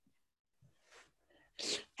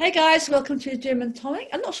Hey guys, welcome to Jim and Tonic.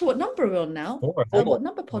 I'm not sure what number we're on now. Four, I think. What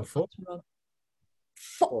number podcast we're on?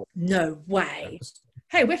 Four. No way.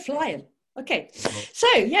 Hey, we're flying. Okay. So,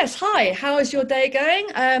 yes, hi. How is your day going?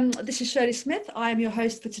 This is Shirley Smith. I am your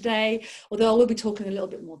host for today, although I will be talking a little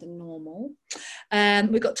bit more than normal.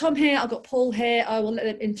 We've got Tom here. I've got Paul here. I will let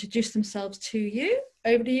them introduce themselves to you.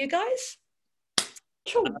 Over to you guys.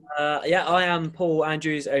 I am Paul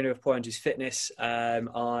Andrews, owner of Paul Andrews Fitness.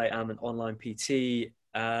 I am an online PT,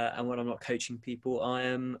 and when I'm not coaching people, I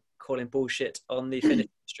am calling bullshit on the fitness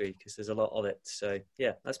industry because there's a lot of it. So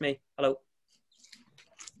yeah, that's me. Hello.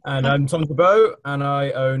 And I'm Tom DeBow, and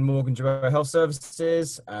I own Morgan DeBow Health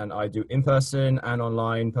Services, and I do in-person and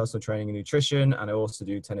online personal training and nutrition, and I also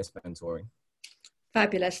do tennis mentoring.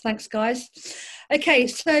 Fabulous. Thanks, guys. Okay,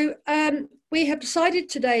 so we have decided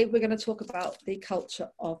today we're going to talk about the culture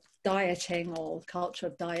of dieting or culture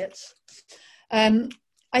of diets.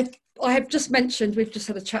 I have just mentioned, we've just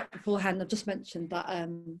had a chat beforehand, I've just mentioned that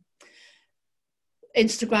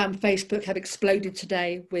Instagram, Facebook have exploded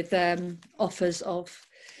today with offers of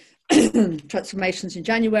transformations in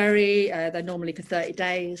January. They're normally for 30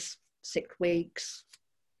 days, 6 weeks,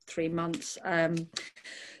 3 months.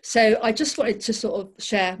 So I just wanted to sort of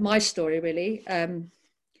share my story, really.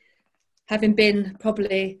 Having been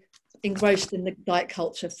probably engrossed in the diet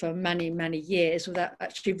culture for many, many years without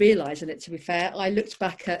actually realising it, to be fair, I looked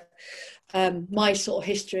back at my sort of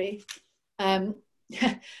history and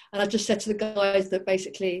I just said to the guys that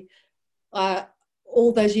basically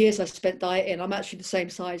all those years I spent dieting, I'm actually the same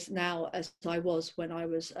size now as I was when I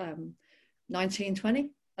was 19, 20,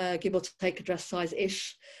 give or take a dress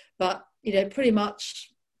size-ish. But, you know, pretty much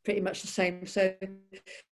the same. So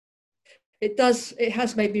it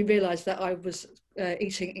has made me realise that I was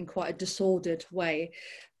eating in quite a disordered way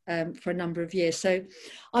for a number of years. So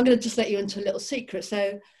I'm going to just let you into a little secret.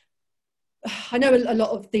 So I know a lot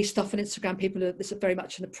of these stuff on Instagram, this is very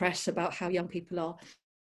much in the press about how young people are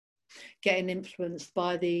getting influenced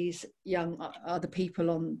by these young other people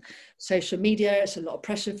on social media. It's a lot of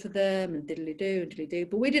pressure for them and diddly-do.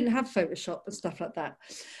 But we didn't have Photoshop and stuff like that.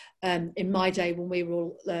 In my day, when we were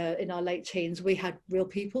all in our late teens, we had real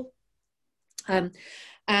people.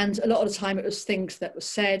 And a lot of the time it was things that were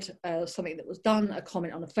said, something that was done, a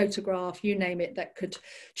comment on a photograph, you name it, that could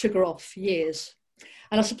trigger off years.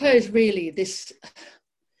 And I suppose really this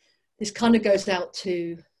kind of goes out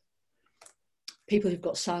to people who've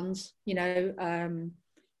got sons, you know,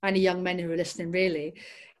 any young men who are listening, really.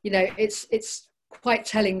 You know, it's quite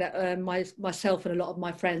telling that myself and a lot of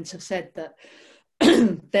my friends have said that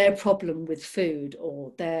their problem with food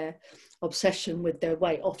or their obsession with their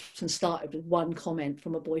weight often started with one comment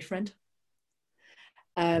from a boyfriend,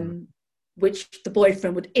 which the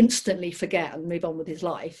boyfriend would instantly forget and move on with his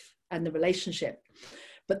life and the relationship.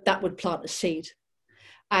 But that would plant a seed.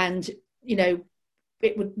 And, you know,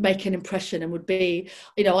 it would make an impression and would be,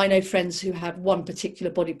 you know, I know friends who have one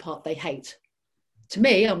particular body part they hate. To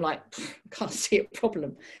me, I'm like, I can't see a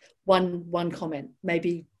problem. One comment,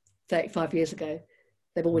 maybe 35 years ago,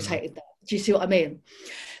 they've always hated that. Do you see what I mean?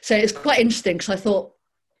 So it's quite interesting because I thought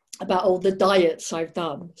about all the diets I've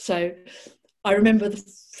done. So I remember the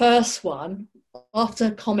first one, after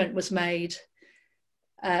a comment was made,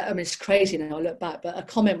 I mean, it's crazy now, I look back, but a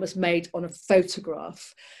comment was made on a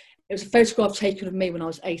photograph. It was a photograph taken of me when I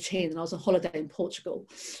was 18 and I was on holiday in Portugal.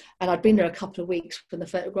 And I'd been there a couple of weeks when the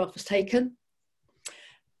photograph was taken.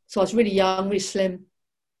 So I was really young, really slim.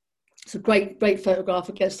 It's a great photograph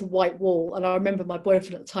against the white wall. And I remember my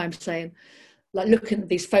boyfriend at the time saying, like, looking at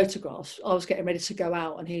these photographs, I was getting ready to go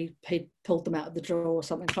out and he pulled them out of the drawer or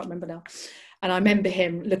something, I can't remember now. And I remember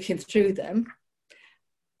him looking through them.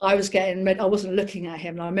 I was getting ready, I wasn't looking at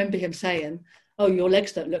him. And I remember him saying, "Oh, your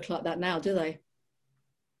legs don't look like that now, do they?"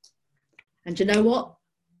 And do you know what?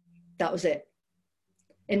 That was it.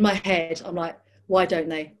 In my head, I'm like, why don't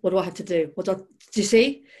they? What do I have to do? Do you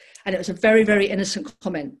see? And it was a very, very innocent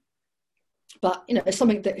comment. But, you know, it's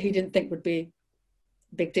something that he didn't think would be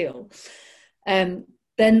a big deal. Then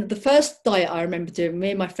the first diet I remember doing, me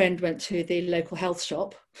and my friend went to the local health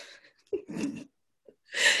shop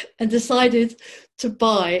and decided to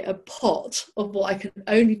buy a pot of what I can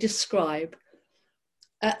only describe.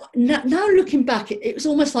 Now looking back, it was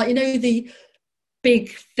almost like, you know, the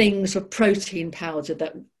big things of protein powder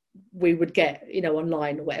that we would get, you know,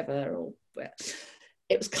 online or whatever.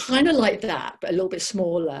 It was kind of like that, but a little bit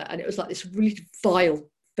smaller. And it was like this really vile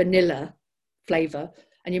vanilla flavour.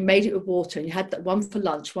 And you made it with water and you had that one for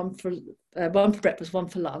lunch, one for breakfast, one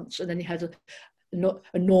for lunch. And then you had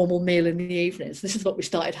a normal meal in the evenings. This is what we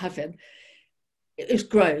started having. It was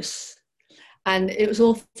gross. And it was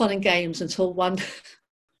all fun and games until one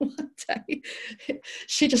day,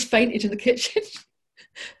 she just fainted in the kitchen.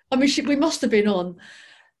 I mean, we must have been on,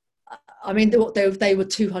 I mean, they were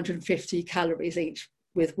 250 calories each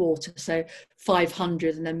with water, so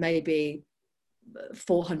 500, and then maybe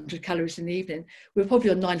 400 calories in the evening. We were probably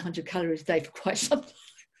on 900 calories a day for quite some time.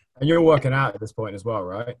 And you're working out at this point as well,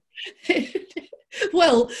 right?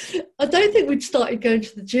 Well, I don't think we'd started going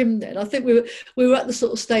to the gym then. I think we were at the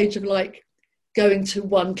sort of stage of like going to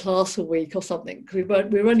one class a week or something, because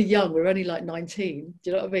we were only young. We were only like 19. Do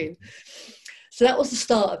you know what I mean? So that was the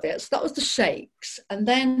start of it. So that was the shakes, and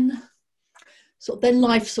then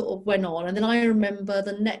life sort of went on. And then I remember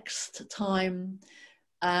the next time,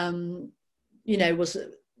 was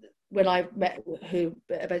when I met who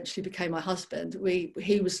eventually became my husband.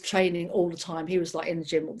 He was training all the time. He was like in the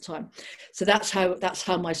gym all the time. So that's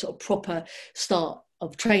how my sort of proper start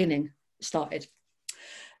of training started.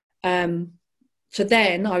 So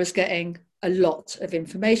then I was getting a lot of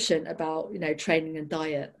information about, training and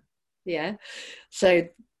diet. Yeah. So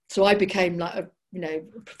I became like a,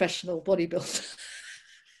 professional bodybuilder.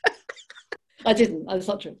 I didn't, that's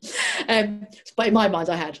not true. But in my mind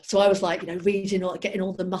I had. So I was like, reading getting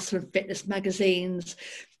all the muscle and fitness magazines,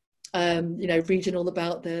 reading all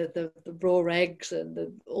about the raw eggs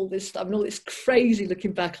and all this stuff, and all this crazy.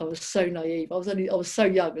 Looking back, I was so naive. I was so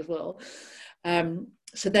young as well.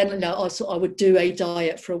 So then, I would do a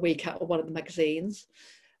diet for a week out of one of the magazines.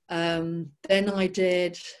 Then I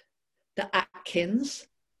did the Atkins,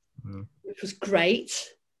 which was great.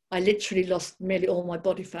 I literally lost nearly all my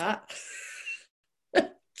body fat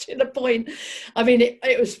to the point. I mean,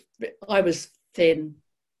 I was thin.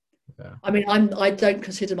 Yeah. I mean, I don't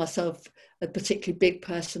consider myself a particularly big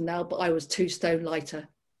person now, but I was 2 stone lighter,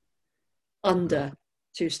 under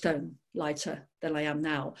 2 stone lighter than I am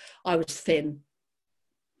now. I was thin.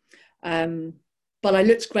 But I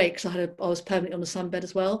looked great because I was permanently on the sunbed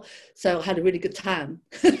as well. So I had a really good tan.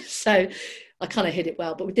 So I kind of hit it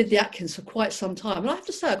well. But we did the Atkins for quite some time. And I have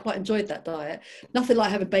to say, I quite enjoyed that diet. Nothing like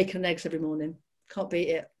having bacon and eggs every morning. Can't beat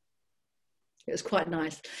it. It was quite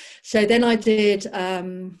nice. So then I did,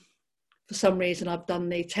 for some reason, I've done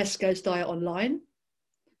the Tesco's diet online.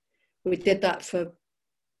 We did that for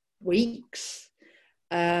weeks.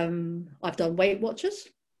 I've done Weight Watchers,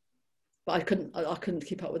 but I couldn't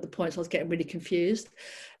keep up with the points. I was getting really confused.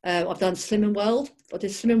 I've done Slimming World. I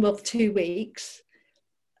did Slimming World for 2 weeks.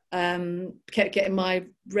 Kept getting my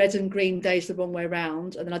red and green days the wrong way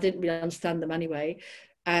around, and then I didn't really understand them anyway.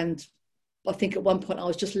 And I think at one point I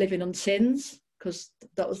was just living on Sins because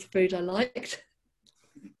that was the food I liked.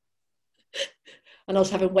 And I was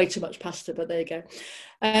having way too much pasta, but there you go.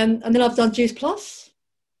 And then I've done Juice Plus.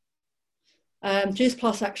 Juice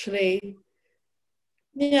Plus actually,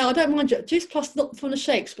 I don't mind Juice Plus, not from the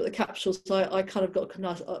shakes, but the capsules. I kind of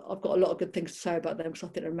I've got a lot of good things to say about them because I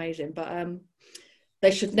think they're amazing. But they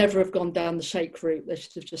should never have gone down the shake route. They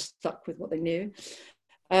should have just stuck with what they knew.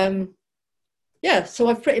 So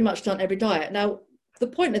I've pretty much done every diet. Now, the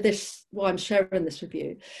point of this, why I'm sharing this with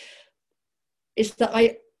you, is that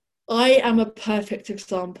I am a perfect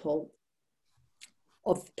example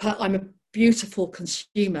of, I'm a beautiful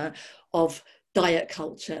consumer of diet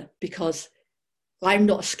culture, because I'm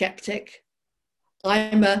not a skeptic.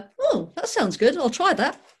 I'm that sounds good, I'll try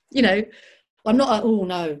that. I'm not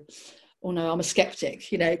I'm a skeptic,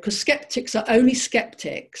 because skeptics are only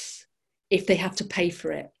skeptics if they have to pay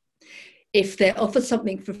for it. If they're offered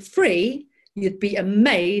something for free, you'd be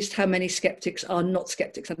amazed how many skeptics are not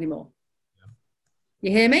skeptics anymore. Yeah.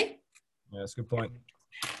 You hear me? Yeah, that's a good point.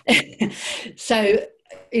 So,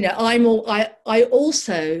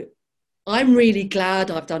 I'm really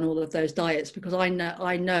glad I've done all of those diets, because I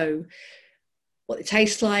know what they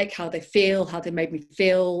taste like, how they feel, how they made me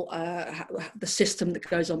feel, the system that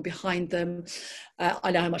goes on behind them.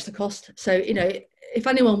 I know how much they cost. So, if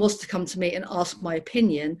anyone was to come to me and ask my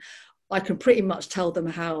opinion, I can pretty much tell them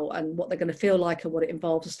how and what they're going to feel like and what it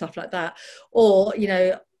involves and stuff like that. Or,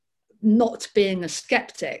 not being a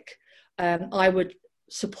skeptic, I would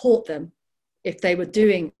support them if they were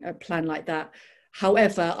doing a plan like that.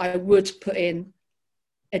 However, I would put in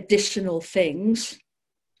additional things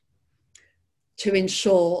to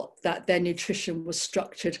ensure that their nutrition was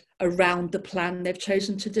structured around the plan they've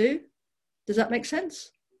chosen to do. Does that make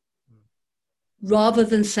sense? Rather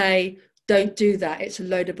than say, don't do that, it's a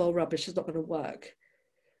load of old rubbish, it's not going to work.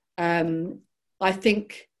 I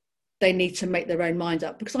think they need to make their own mind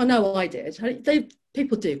up, because I know I did.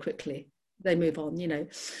 People do quickly, they move on,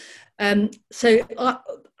 So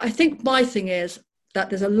I think my thing is that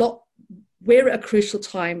there's a lot, we're at a crucial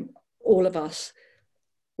time, all of us,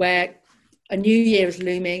 where a new year is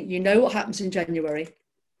looming. You know what happens in January.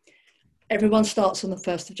 everyone starts on the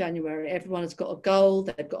 1st of January. Everyone has got a goal,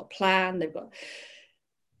 they've got a plan,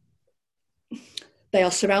 they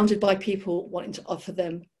are surrounded by people wanting to offer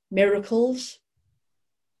them miracles,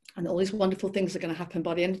 and all these wonderful things are going to happen.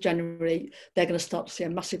 By the end of January, they're going to start to see a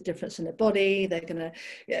massive difference in their body. They're going to,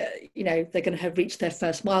 they're going to have reached their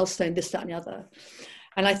first milestone, this, that, and the other.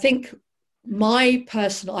 And I think I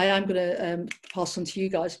am going to pass on to you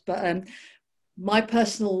guys, but my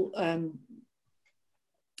personal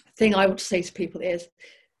thing I would say to people is,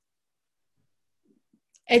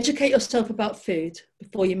 educate yourself about food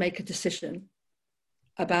before you make a decision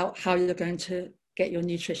about how you're going to get your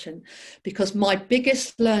nutrition. Because my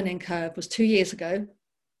biggest learning curve was 2 years ago,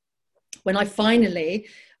 when I finally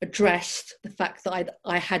addressed the fact that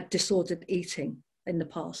I had disordered eating in the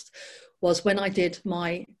past, was when I did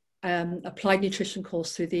my applied nutrition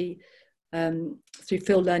course through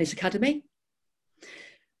Phil Learning's Academy,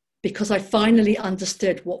 because I finally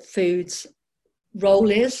understood what food's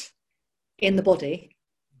role is in the body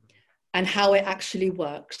and how it actually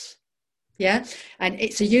works. Yeah, and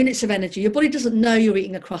it's a units of energy. Your body doesn't know you're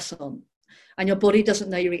eating a croissant, and your body doesn't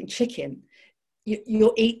know you're eating chicken.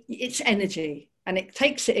 It's energy, and it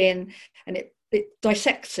takes it in, and it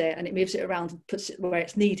dissects it, and it moves it around and puts it where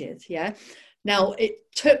it's needed. Yeah. Now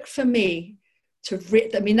it took for me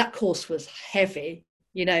that course was heavy,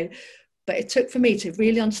 but it took for me to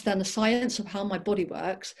really understand the science of how my body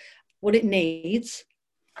works, what it needs,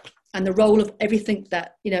 and the role of everything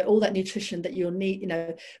that, all that nutrition that you'll need,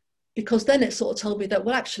 because then it sort of told me that,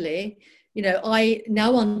 well, actually, I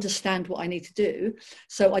now understand what I need to do.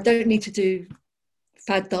 So I don't need to do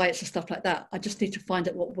fad diets and stuff like that. I just need to find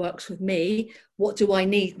out what works with me. What do I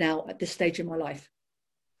need now at this stage in my life?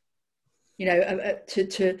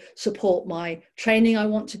 To support my training I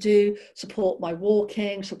want to do, support my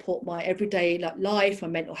walking, support my everyday life, my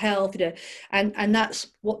mental health, and that's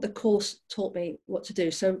what the course taught me what to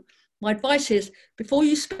do. So my advice is, before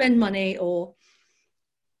you spend money or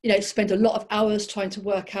spend a lot of hours trying to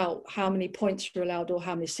work out how many points you're allowed or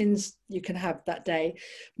how many sins you can have that day,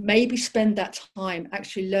 maybe spend that time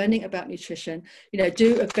actually learning about nutrition.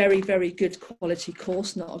 Do a very, very good quality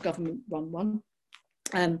course, not a government run one.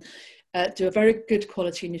 Do a very good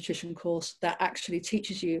quality nutrition course that actually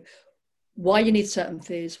teaches you why you need certain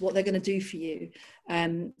foods, what they're going to do for you,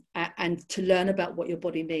 and to learn about what your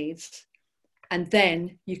body needs. And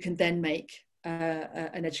then you can then make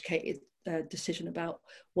an educated decision about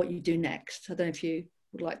what you do next. I don't know if you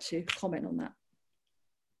would like to comment on that.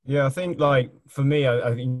 Yeah, I think for me,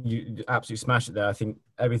 I think you absolutely smashed it there. I think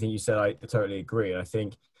everything you said, I totally agree. And I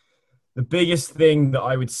think the biggest thing that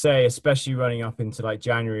I would say, especially running up into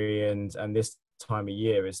January and this time of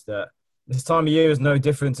year, is that this time of year is no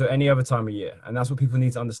different to any other time of year. And that's what people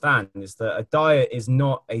need to understand, is that a diet is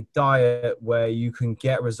not a diet where you can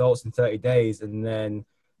get results in 30 days and then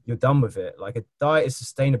you're done with it. A diet is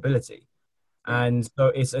sustainability. And so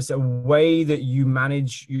it's a way that you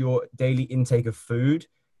manage your daily intake of food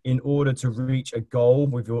in order to reach a goal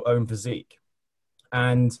with your own physique.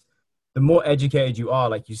 And the more educated you are,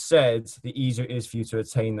 like you said, the easier it is for you to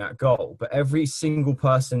attain that goal. But every single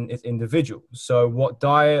person is individual. So what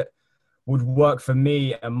diet would work for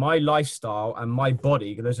me and my lifestyle and my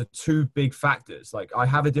body, those are two big factors. I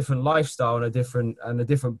have a different lifestyle and a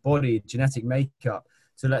different body, genetic makeup.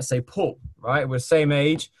 So let's say Paul, right? We're the same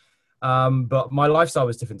age. But my lifestyle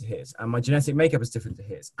is different to his, and my genetic makeup is different to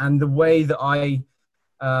his. And the way that I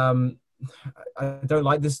don't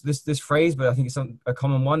like this phrase, but I think it's a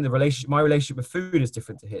common one. My relationship with food is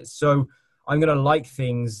different to his. So I'm going to like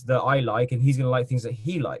things that I like, and he's going to like things that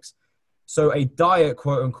he likes. So a diet,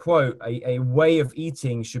 quote unquote, a way of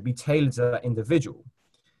eating should be tailored to that individual.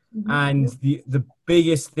 Mm-hmm. And the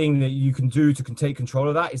biggest thing that you can do to take control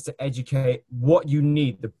of that is to educate what you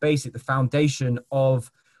need, the foundation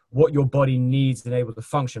of what your body needs to be able to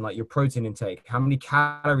function, like your protein intake, how many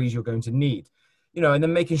calories you're going to need, and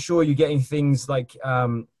then making sure you're getting things like,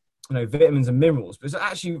 vitamins and minerals. But it's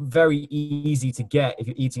actually very easy to get if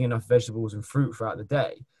you're eating enough vegetables and fruit throughout the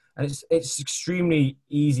day. And it's extremely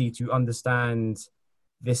easy to understand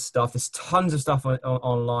this stuff. There's tons of stuff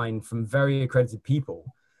online from very accredited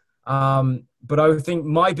people. But I would think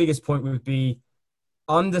my biggest point would be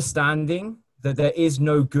understanding that there is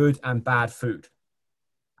no good and bad food.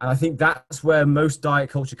 And I think that's where most diet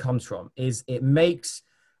culture comes from, is it makes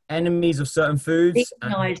enemies of certain foods.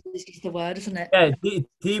 Demonizes is the word, isn't it? Yeah, it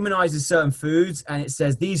demonizes certain foods, and it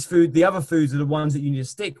says the other foods are the ones that you need to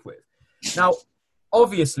stick with. Now,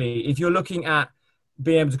 obviously, if you're looking at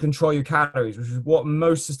being able to control your calories, which is what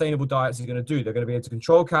most sustainable diets are going to do, they're going to be able to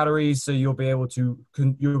control calories, so you'll be able to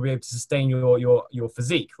sustain your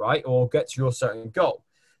physique, right, or get to your certain goal.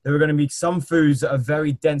 there are going to be some foods that are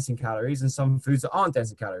very dense in calories and some foods that aren't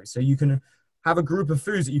dense in calories. So you can have a group of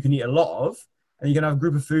foods that you can eat a lot of, and you can have a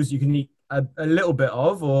group of foods that you can eat a little bit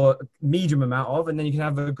of or a medium amount of, and then you can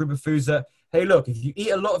have a group of foods that, hey, look, if you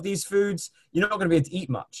eat a lot of these foods, you're not going to be able to eat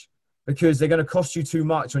much because they're going to cost you too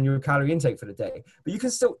much on your calorie intake for the day, but you can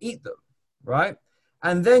still eat them, right?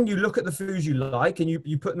 And then you look at the foods you like, and you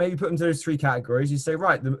put them into those 3 categories. You say,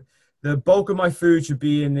 right, the bulk of my food should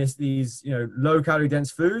be in these low calorie dense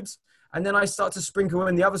foods, and then I start to sprinkle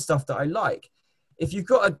in the other stuff that I like. If you've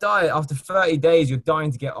got a diet after 30 days, you're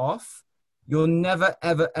dying to get off, you're never,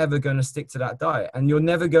 ever, ever going to stick to that diet. And you're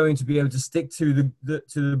never going to be able to stick to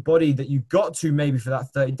the body that you got to maybe for that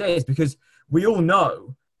 30 days, because we all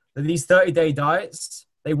know that these 30-day diets,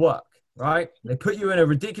 they work, right? They put you in a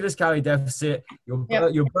ridiculous calorie deficit. You'll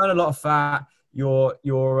burn a lot of fat. You'll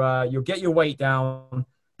get your weight down.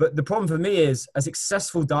 But the problem for me is a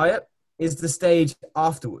successful diet is the stage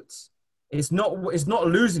afterwards. It's not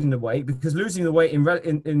losing the weight, because losing the weight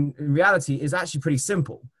in reality is actually pretty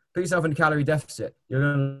simple. Put yourself in a calorie deficit, you're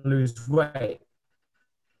going to lose weight.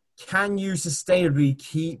 Can you sustainably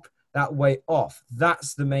keep that weight off?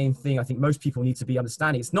 That's the main thing I think most people need to be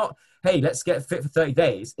understanding. It's not, hey, let's get fit for 30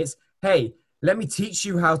 days. It's, hey, let me teach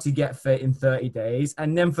you how to get fit in 30 days.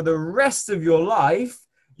 And then for the rest of your life,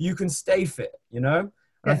 you can stay fit, And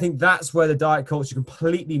I think that's where the diet culture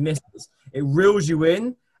completely misses. It reels you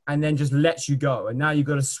in and then just lets you go. And now you've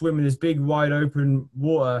got to swim in this big, wide open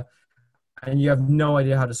water, and you have no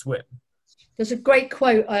idea how to swim. There's a great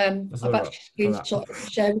quote I've actually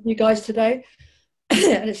shared with you guys today.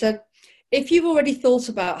 And it said, if you've already thought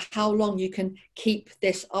about how long you can keep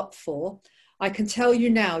this up for, I can tell you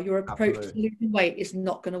now your approach to losing weight is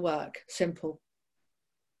not going to work. Simple.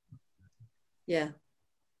 Yeah.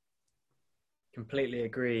 Completely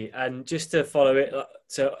agree. And just to follow it,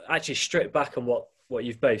 to actually strip back on what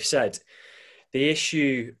you've both said, the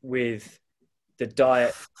issue with the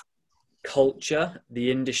diet culture,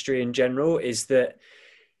 the industry in general, is that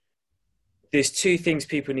there's 2 things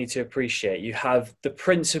people need to appreciate. You have the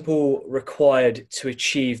principle required to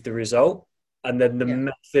achieve the result, and then the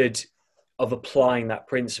method of applying that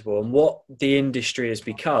principle. And what the industry has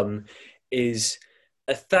become is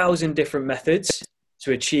 1,000 different methods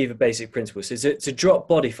to achieve a basic principle. So to drop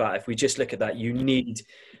body fat, if we just look at that, you need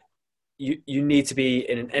to be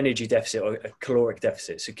in an energy deficit or a caloric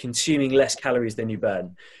deficit, so consuming less calories than you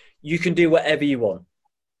burn. You can do whatever you want,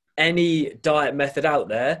 any diet method out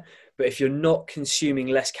there, but if you're not consuming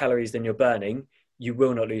less calories than you're burning, you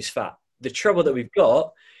will not lose fat. The trouble that we've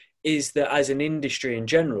got is that as an industry in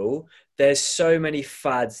general, there's so many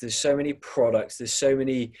fads, there's so many products, there's so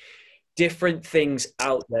many different things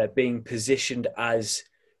out there being positioned as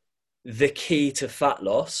the key to fat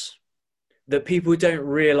loss, that people don't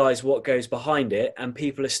realize what goes behind it, and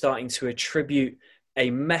people are starting to attribute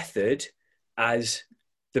a method as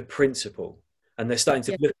the principle, and they're starting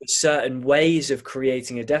to look at certain ways of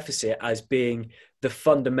creating a deficit as being the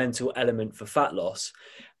fundamental element for fat loss.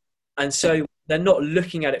 And so they're not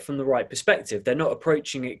looking at it from the right perspective. They're not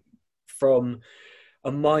approaching it from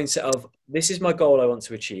a mindset of, this is my goal I want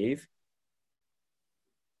to achieve.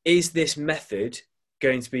 Is this method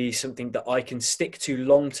going to be something that I can stick to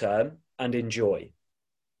long term and enjoy?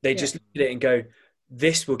 They just look at it and go,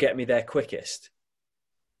 this will get me there quickest.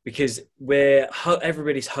 Because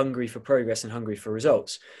everybody's hungry for progress and hungry for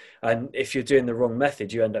results. And if you're doing the wrong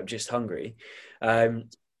method, you end up just hungry. But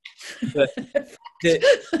good,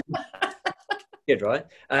 right?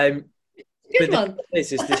 Good one. There's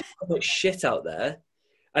so much shit out there.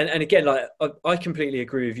 And again, like I completely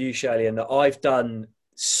agree with you, Shirley, in that I've done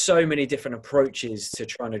so many different approaches to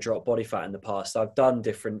trying to drop body fat in the past. I've done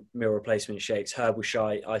different meal replacement shakes, herbal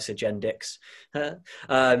shite, isogenics.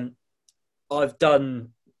 I've done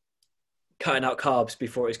cutting out carbs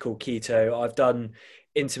before it was called keto. I've done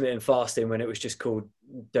intermittent fasting when it was just called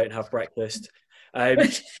don't have breakfast.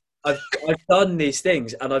 I've done these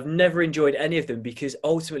things and I've never enjoyed any of them, because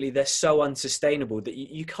ultimately they're so unsustainable that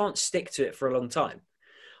you can't stick to it for a long time.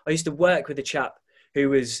 I used to work with a chap who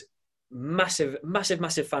was massive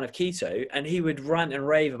fan of keto, and he would rant and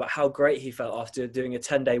rave about how great he felt after doing a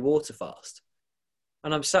 10-day water fast.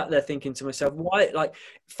 And I'm sat there thinking to myself, why? Like,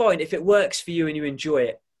 fine, if it works for you and you enjoy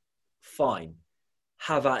it, fine,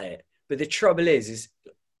 have at it. But the trouble is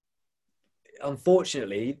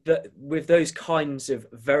unfortunately, that with those kinds of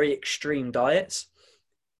very extreme diets,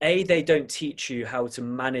 they don't teach you how to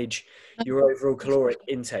manage your overall caloric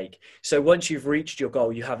intake. So once you've reached your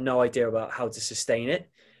goal, you have no idea about how to sustain it.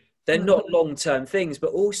 They're not long-term things,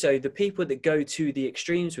 but also the people that go to the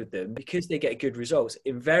extremes with them, because they get good results,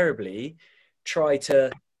 invariably try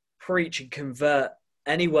to preach and convert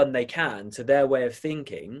anyone they can to their way of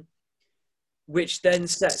thinking, which then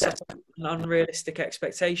sets up an unrealistic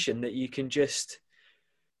expectation that you can just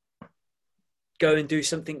go and do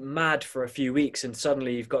something mad for a few weeks and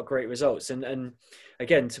suddenly you've got great results. And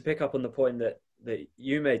again, to pick up on the point that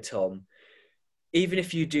you made, Tom, even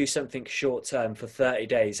if you do something short term for 30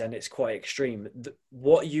 days and it's quite extreme,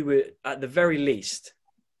 what you would, at the very least,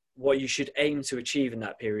 what you should aim to achieve in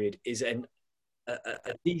that period is a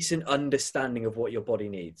decent understanding of what your body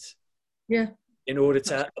needs. Yeah. In order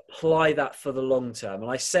to apply that for the long term.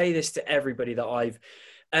 And I say this to everybody that I've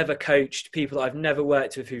ever coached, people that I've never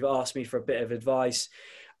worked with who've asked me for a bit of advice.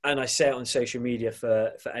 And I say it on social media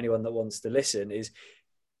for anyone that wants to listen, is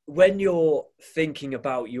when you're thinking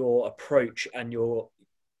about your approach and your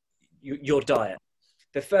diet,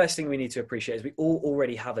 the first thing we need to appreciate is we all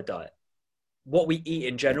already have a diet. What we eat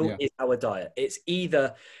in general is our diet. It's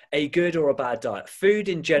either a good or a bad diet. Food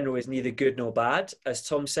in general is neither good nor bad. As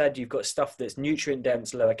Tom said, you've got stuff that's nutrient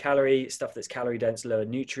dense, lower calorie, stuff that's calorie dense, lower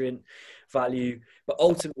nutrient value. But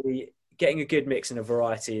ultimately, getting a good mix and a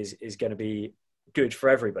variety is going to be good for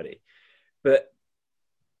everybody. But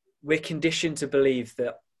we're conditioned to believe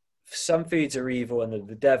that some foods are evil and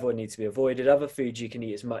the devil needs to be avoided. Other foods you can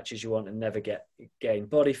eat as much as you want and never gain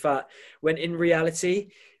body fat. When in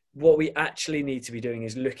reality, what we actually need to be doing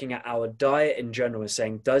is looking at our diet in general and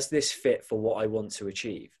saying, does this fit for what I want to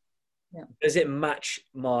achieve? Yeah. Does it match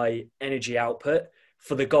my energy output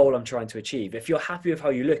for the goal I'm trying to achieve? If you're happy with how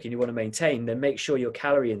you look and you want to maintain, then make sure your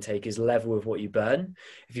calorie intake is level with what you burn.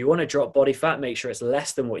 If you want to drop body fat, make sure it's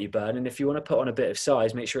less than what you burn. And if you want to put on a bit of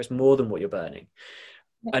size, make sure it's more than what you're burning.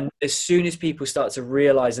 Yeah. And as soon as people start to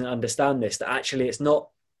realize and understand this, that actually it's not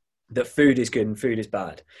that food is good and food is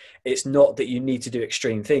bad. It's not that you need to do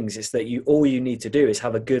extreme things. It's that all you need to do is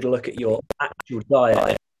have a good look at your actual diet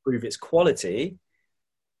and improve its quality.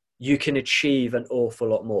 You can achieve an awful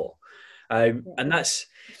lot more. And that's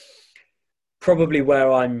probably where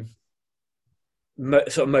I'm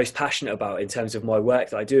sort of most passionate about in terms of my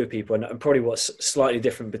work that I do with people. And probably what's slightly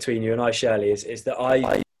different between you and I, Shirley, is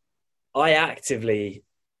that I actively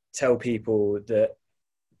tell people that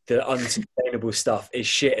the unsustainable stuff is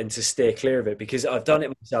shit and to steer clear of it, because I've done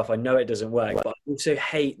it myself. I know it doesn't work, but I also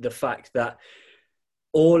hate the fact that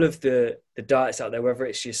all of the diets out there, whether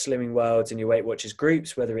it's your Slimming Worlds and your Weight Watchers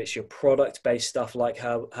groups, whether it's your product-based stuff like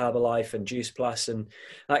Herbalife and Juice Plus and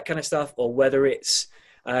that kind of stuff, or whether it's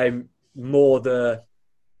more the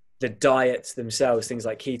diets themselves, things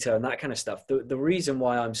like keto and that kind of stuff. The reason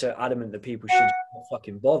why I'm so adamant that people should not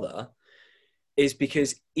fucking bother is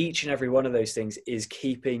because each and every one of those things is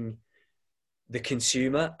keeping the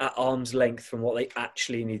consumer at arm's length from what they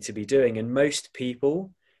actually need to be doing. And most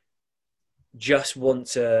people just want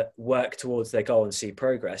to work towards their goal and see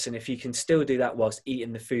progress. And if you can still do that whilst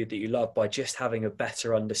eating the food that you love by just having a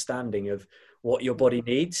better understanding of what your body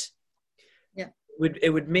needs,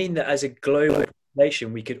 it would mean that as a global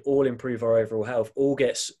population, we could all improve our overall health, all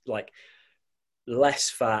get like less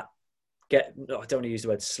fat, I don't want to use the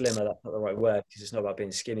word slimmer, that's not the right word because it's not about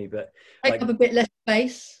being skinny, but take up a bit less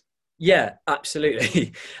space. Yeah,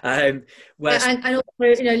 absolutely. And also,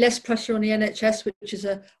 less pressure on the NHS, which is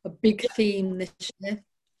a big theme this year.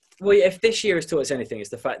 Well, if this year has taught us anything, it's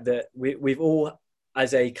the fact that we've all,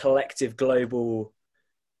 as a collective global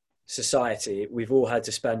society, we've all had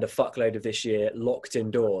to spend a fuckload of this year locked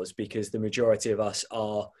indoors because the majority of us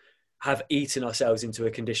have eaten ourselves into a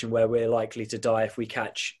condition where we're likely to die if we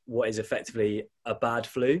catch what is effectively a bad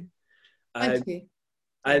flu. Thank you.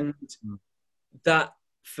 And that,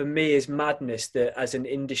 for me, is madness, that as an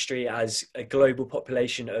industry, as a global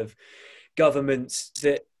population of governments,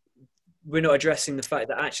 that we're not addressing the fact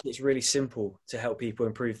that actually it's really simple to help people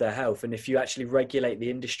improve their health. And if you actually regulate the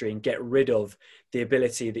industry and get rid of the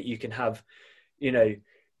ability that you can have,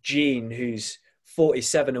 Jean, who's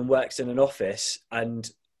 47 and works in an office and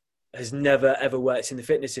has never ever worked in the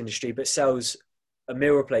fitness industry, but sells a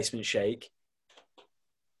meal replacement shake,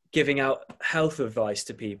 giving out health advice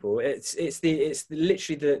to people. It's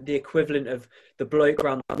literally the equivalent of the bloke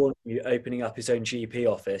around the corner you opening up his own GP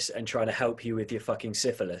office and trying to help you with your fucking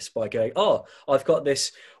syphilis by going, oh, I've got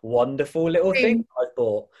this wonderful little thing I've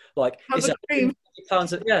bought. Like it's £150.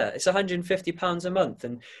 It's £150 a month.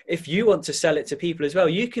 And if you want to sell it to people as well,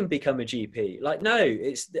 you can become a GP. Like, no,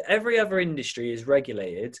 it's every other industry is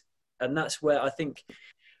regulated. And that's where I think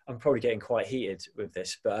I'm probably getting quite heated with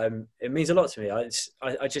this, but it means a lot to me. I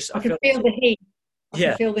can feel the heat.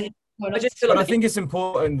 I feel the heat. I think it's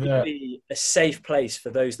important that be a safe place for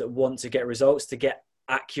those that want to get results, to get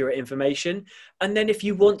accurate information. And then if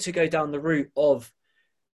you want to go down the route of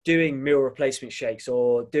doing meal replacement shakes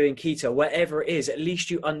or doing keto, whatever it is, at least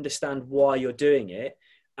you understand why you're doing it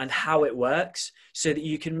and how it works, so that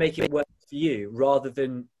you can make it work for you, rather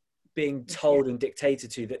than being told and dictated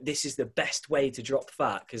to that this is the best way to drop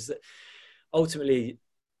fat. Because ultimately,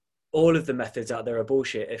 all of the methods out there are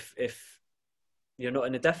bullshit if you're not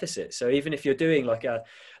in a deficit. So even if you're doing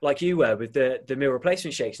like you were with the meal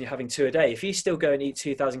replacement shakes and you're having 2 a day, if you still go and eat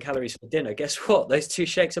 2,000 calories for dinner, guess what? Those 2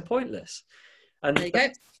 shakes are pointless. And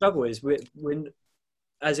the struggle is when,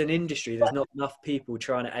 as an industry, there's not enough people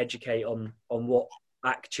trying to educate on what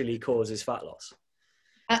actually causes fat loss.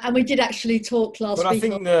 And we did actually talk last week. But I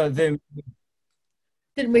think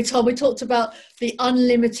didn't we, Tom? We talked about the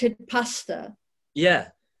unlimited pasta. Yeah.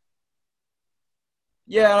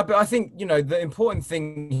 Yeah, but I think, the important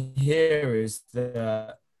thing here is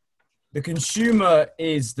that the consumer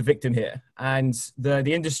is the victim here, and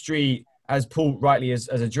the industry, as Paul rightly has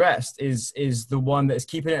addressed, is the one that is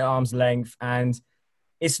keeping it at arm's length, and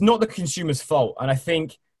it's not the consumer's fault. And I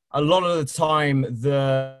think a lot of the time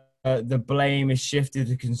the blame is shifted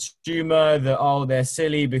to consumer, that they're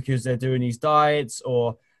silly because they're doing these diets,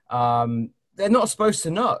 or they're not supposed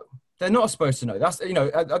to know. They're not supposed to know. That's at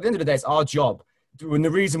the end of the day, it's our job. And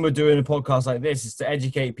the reason we're doing a podcast like this is to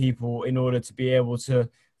educate people in order to be able for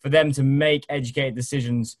them to make educated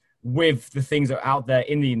decisions with the things that are out there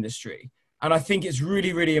in the industry. And I think it's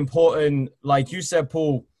really, really important. Like you said,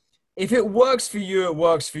 Paul, if it works for you, it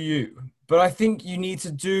works for you. But I think you need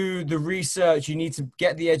to do the research. You need to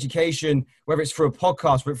get the education, whether it's through a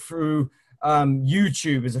podcast, but through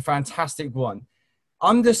YouTube is a fantastic one.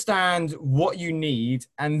 Understand what you need,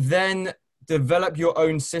 and then develop your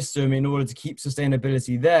own system in order to keep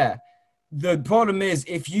sustainability there. The problem is,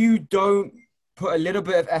 if you don't put a little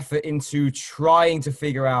bit of effort into trying to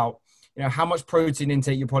figure out, how much protein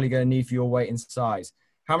intake you're probably going to need for your weight and size,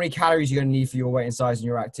 how many calories you're going to need for your weight and size and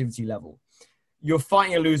your activity level, you're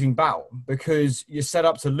fighting a losing battle, because you're set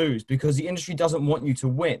up to lose, because the industry doesn't want you to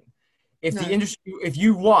win. If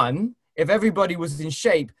you won, if everybody was in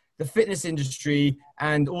shape, the fitness industry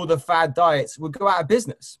and all the fad diets would go out of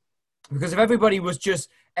business. Because if everybody was just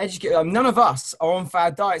educated, none of us are on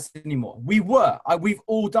fad diets anymore. We've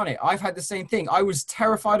all done it. I've had the same thing. I was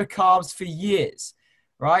terrified of carbs for years,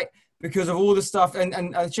 right? Because of all the stuff. And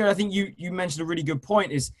Sharon, I think you mentioned a really good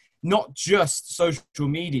point, is not just social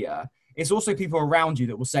media. It's also people around you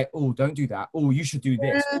that will say, oh, don't do that. Oh, you should do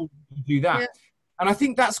this. Oh, you do that. Yeah. And I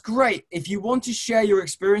think that's great. If you want to share your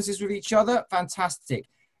experiences with each other, fantastic.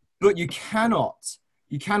 But you cannot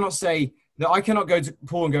say that I cannot go to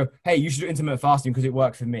Paul and go, hey, you should do intermittent fasting because it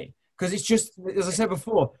worked for me. Because it's just, as I said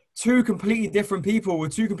before, 2 completely different people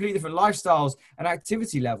with 2 completely different lifestyles and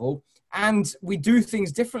activity level. And we do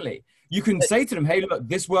things differently. You can say to them, hey, look,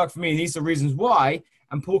 this worked for me. These are the reasons why.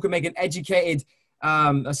 And Paul can make an educated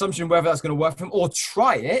assumption whether that's going to work for him, or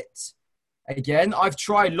try it. Again, I've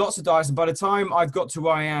tried lots of diets, and by the time I've got to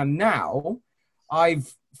where I am now,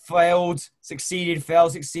 I've failed, succeeded,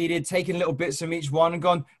 taken little bits from each one and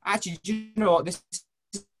gone, actually, do you know what? This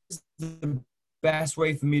is the best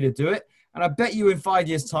way for me to do it. And I bet you in 5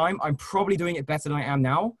 years' time, I'm probably doing it better than I am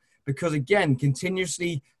now. Because again,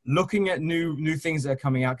 continuously looking at new things that are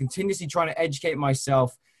coming out, continuously trying to educate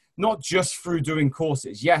myself, not just through doing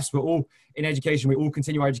courses. Yes, we're all in education. We all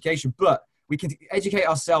continue our education, but we can educate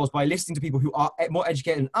ourselves by listening to people who are more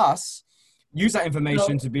educated than us, use that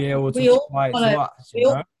information to be able to apply it to us. We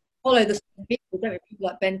all follow the same people, don't we? People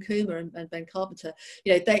like Ben Coomer and Ben Carpenter.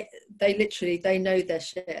 They literally, they know their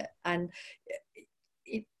shit, and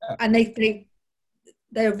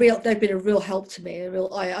they're real. They've been a real help to me. I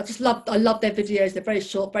love their videos. They're very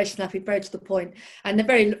short, very snappy, very to the point, and they're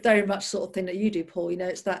very, very much sort of thing that you do, Paul.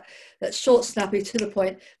 It's that short, snappy, to the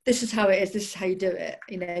point. This is how it is. This is how you do it.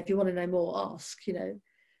 If you want to know more, ask.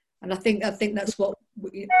 And I think that's what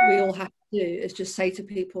we all have to do, is just say to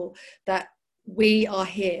people that we are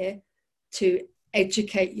here to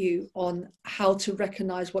educate you on how to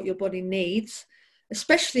recognize what your body needs.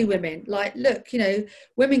 Especially women. Like, look,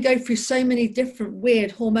 women go through so many different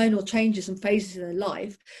weird hormonal changes and phases in their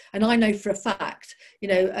life. And I know for a fact,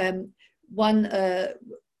 one,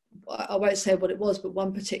 I won't say what it was, but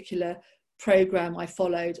one particular program I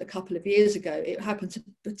followed a couple of years ago, it happened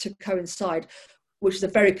to coincide, which was a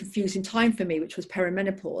very confusing time for me, which was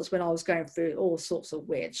perimenopause, when I was going through all sorts of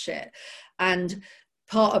weird shit. And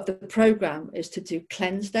part of the program is to do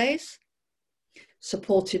cleanse days,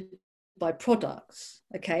 supported by products.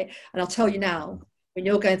 Okay. And I'll tell you now, when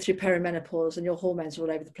you're going through perimenopause and your hormones are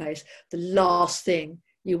all over the place, the last thing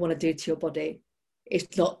you want to do to your body is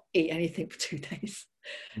not eat anything for 2 days.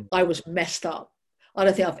 I was messed up. I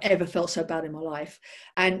don't think I've ever felt so bad in my life.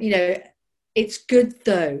 And It's good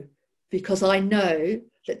though, because I know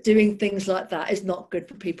that doing things like that is not good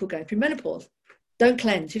for people going through menopause. Don't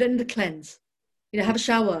cleanse. You don't need to cleanse. Have a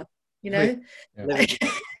shower, Yeah.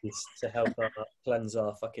 To help cleanse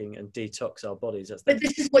our fucking and detox our bodies. But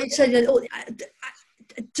this is what you said.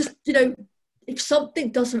 Just, if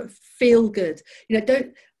something doesn't feel good,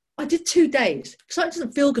 don't. I did 2 days. If something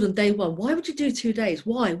doesn't feel good on day one, why would you do 2 days?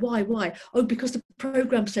 Why? Oh, because the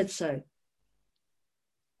program said so.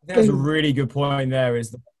 That's a really good point there,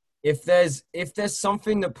 is that if there's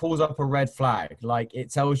something that pulls up a red flag, like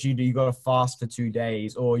it tells you that you got to fast for 2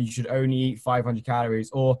 days, or you should only eat 500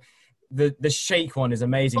 calories, or the shake one is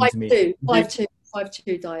amazing to me.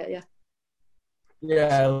 5-2 diet, yeah.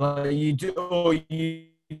 Yeah, like you do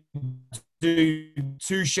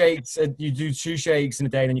 2 shakes, you do 2 shakes in a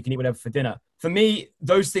day, and then you can eat whatever for dinner. For me,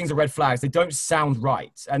 those things are red flags. They don't sound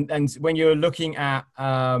right. And when you're looking at,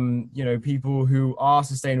 people who are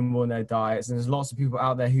sustainable in their diets, and there's lots of people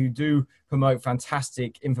out there who do promote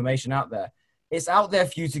fantastic information out there, it's out there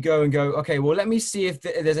for you to go, okay, well, let me see if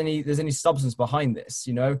there's any substance behind this.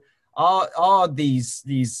 Are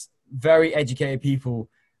these very educated people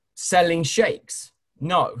selling shakes?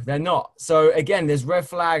 No, they're not. So again, there's red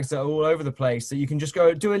flags that are all over the place, that you can just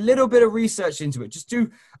go do a little bit of research into it. Just do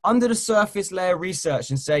under the surface layer research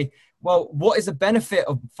and say, well, what is the benefit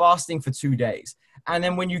of fasting for 2 days? And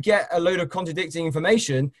then when you get a load of contradicting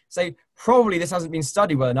information, say, probably this hasn't been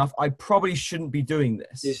studied well enough. I probably shouldn't be doing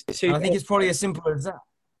this. And I think it's probably as simple as that.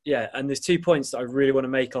 Yeah. And there's 2 points that I really want to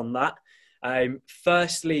make on that.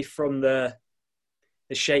 Firstly, from the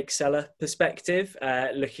shake seller perspective,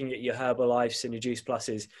 looking at your Herbalifes and your Juice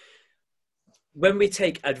Pluses, when we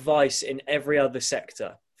take advice in every other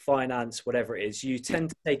sector, finance, whatever it is, you tend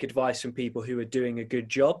to take advice from people who are doing a good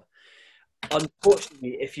job.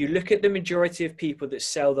 Unfortunately, if you look at the majority of people that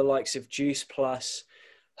sell the likes of Juice Plus,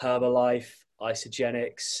 Herbalife,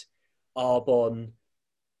 Isogenics, Arbonne,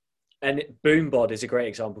 and Boombod is a great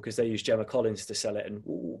example because they use Gemma Collins to sell it, and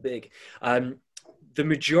big. The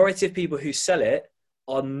majority of people who sell it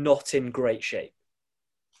are not in great shape,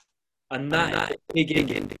 and that is big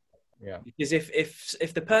indicator. Yeah. Because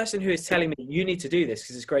if the person who is telling me you need to do this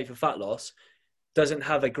because it's great for fat loss doesn't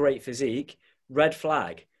have a great physique, red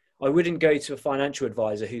flag. I wouldn't go to a financial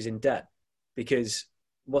advisor who's in debt, because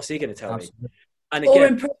what's he going to tell me? And again, or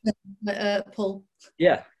in prison, Paul.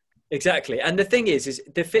 Yeah, exactly. And the thing is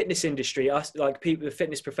the fitness industry, us like people, the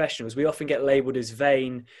fitness professionals, we often get labelled as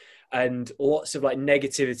vain, and lots of like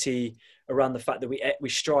negativity around the fact that we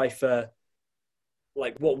strive for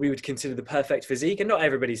like what we would consider the perfect physique. And not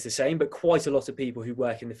everybody's the same, but quite a lot of people who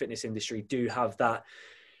work in the fitness industry do have that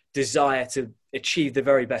desire to achieve the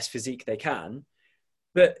very best physique they can.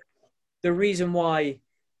 But the reason why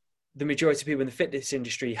the majority of people in the fitness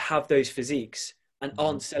industry have those physiques and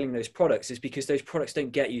aren't selling those products is because those products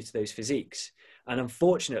don't get you to those physiques. And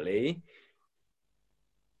unfortunately,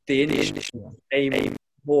 the industry aims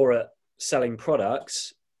more at selling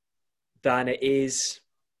products than it is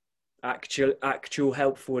actual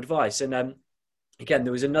helpful advice. And again,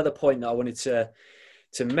 there was another point that I wanted to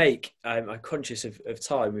make. I'm conscious of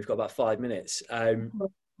time. We've got about 5 minutes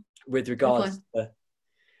with regards to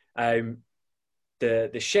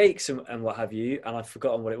the shakes and what have you. And I've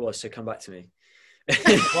forgotten what it was, so come back to me.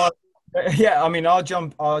 Well, yeah, I mean, I'll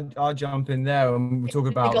jump in there and we'll talk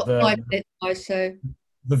about the 5 minutes, guys, so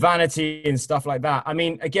the vanity and stuff like that. I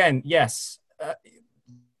mean, again, yes,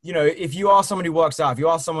 if you are someone who works out, if you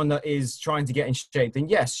are someone that is trying to get in shape, then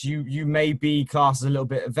yes, you may be classed as a little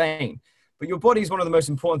bit vain. But your body is one of the most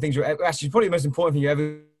important things actually probably the most important thing you're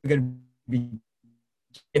ever going to be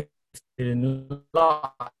gifted in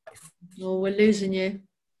life. Oh, we're losing you.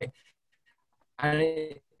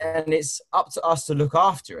 And it's up to us to look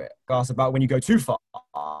after it. Ask about when you go too far.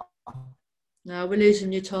 No, we're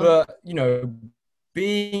losing you, Tom. But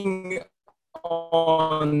being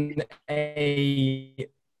on a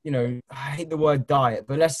I hate the word diet,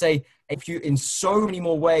 but let's say if you in so many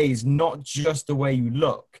more ways, not just the way you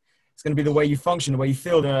look, it's going to be the way you function, the way you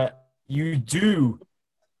feel, that you do.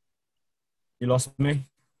 You lost me?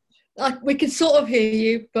 We can sort of hear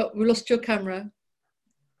you, but we lost your camera.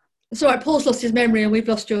 It's all right. Paul's lost his memory and we've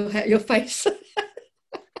lost your face.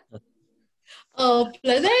 Oh,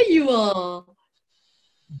 there you are.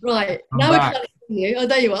 Right. Now we can't hear you. Oh,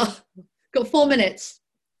 there you are. Got 4 minutes.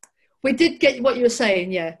 We did get what you were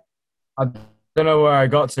saying, yeah. I don't know where I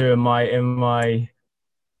got to in my.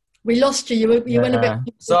 We lost you. You went a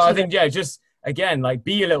bit. So I think just again, like,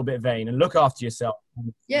 be a little bit vain and look after yourself.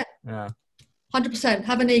 Yeah. 100%.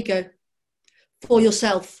 Have an ego for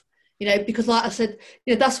yourself. Because like I said,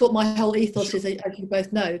 that's what my whole ethos is, as you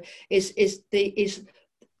both know, is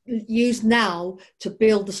use now to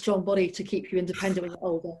build the strong body to keep you independent when you're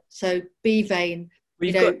older. So be vain.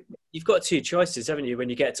 Well, you've got two choices, haven't you? When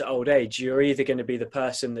you get to old age, you're either going to be the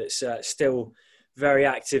person that's still very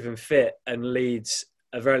active and fit and leads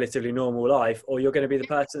a relatively normal life, or you're going to be the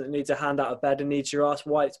person that needs a hand out of bed and needs your ass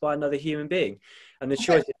wiped by another human being. And the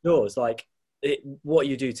choice is yours. Like, what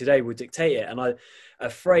you do today will dictate it. And a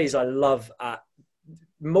phrase I love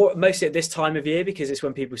mostly at this time of year, because it's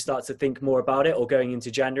when people start to think more about it, or going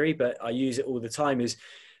into January, but I use it all the time, is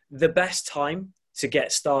the best time to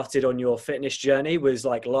get started on your fitness journey was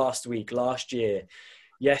like last week, last year,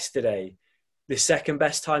 yesterday. The second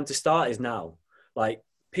best time to start is now. Like,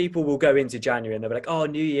 people will go into January and they'll be like, oh,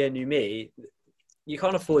 new year, new me. You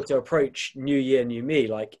can't afford to approach new year, new me.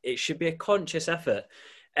 Like, it should be a conscious effort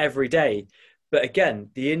every day. But again,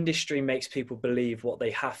 the industry makes people believe what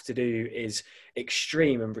they have to do is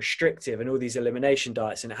extreme and restrictive and all these elimination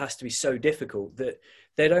diets, and it has to be so difficult that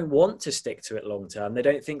they don't want to stick to it long term. They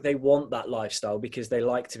don't think they want that lifestyle because they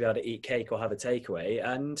like to be able to eat cake or have a takeaway.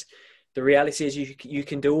 And the reality is you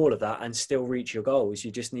can do all of that and still reach your goals.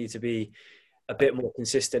 You just need to be a bit more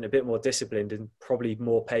consistent, a bit more disciplined, and probably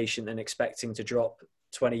more patient than expecting to drop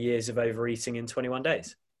 20 years of overeating in 21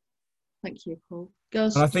 days. Thank you, Paul.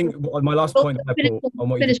 Girls, And I think my last point there, Paul, on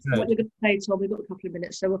what you finish said. what you're going to say, Tom. We've got a couple of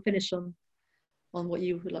minutes, so we'll finish on what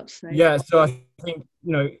you would like to say. Yeah, so I think,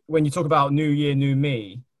 when you talk about new year, new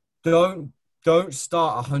me, don't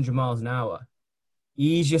start 100 miles an hour.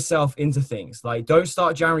 Ease yourself into things. Like, don't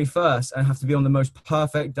start January 1st and have to be on the most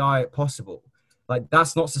perfect diet possible. Like,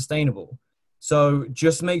 that's not sustainable. So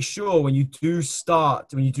just make sure when you do start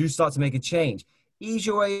to make a change, ease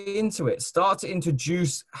your way into it. Start to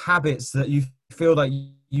introduce habits that you feel like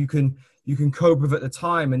you can cope with at the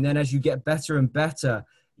time. And then as you get better and better,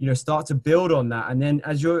 start to build on that. And then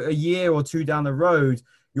as you're a year or two down the road,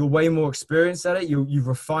 you're way more experienced at it. You've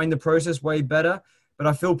refined the process way better. But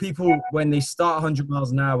I feel people, when they start 100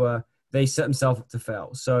 miles an hour, they set themselves up to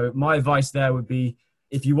fail. So my advice there would be,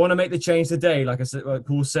 if you want to make the change today, like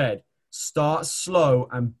Paul said, start slow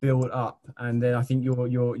and build up. And then I think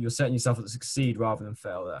you're setting yourself up to succeed rather than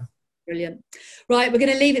fail there. Brilliant. Right, we're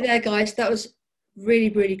going to leave it there, guys. That was really,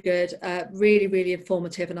 really good, really, really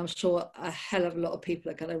informative, and I'm sure a hell of a lot of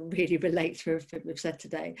people are going to really relate to everything we've said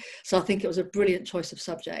today. So I think it was a brilliant choice of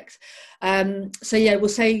subject. So yeah, we'll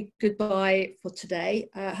say goodbye for today.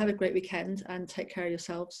 Have a great weekend and take care of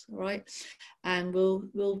yourselves. All right, and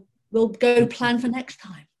we'll go plan for next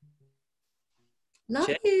time. Love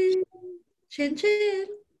you. Chin chin.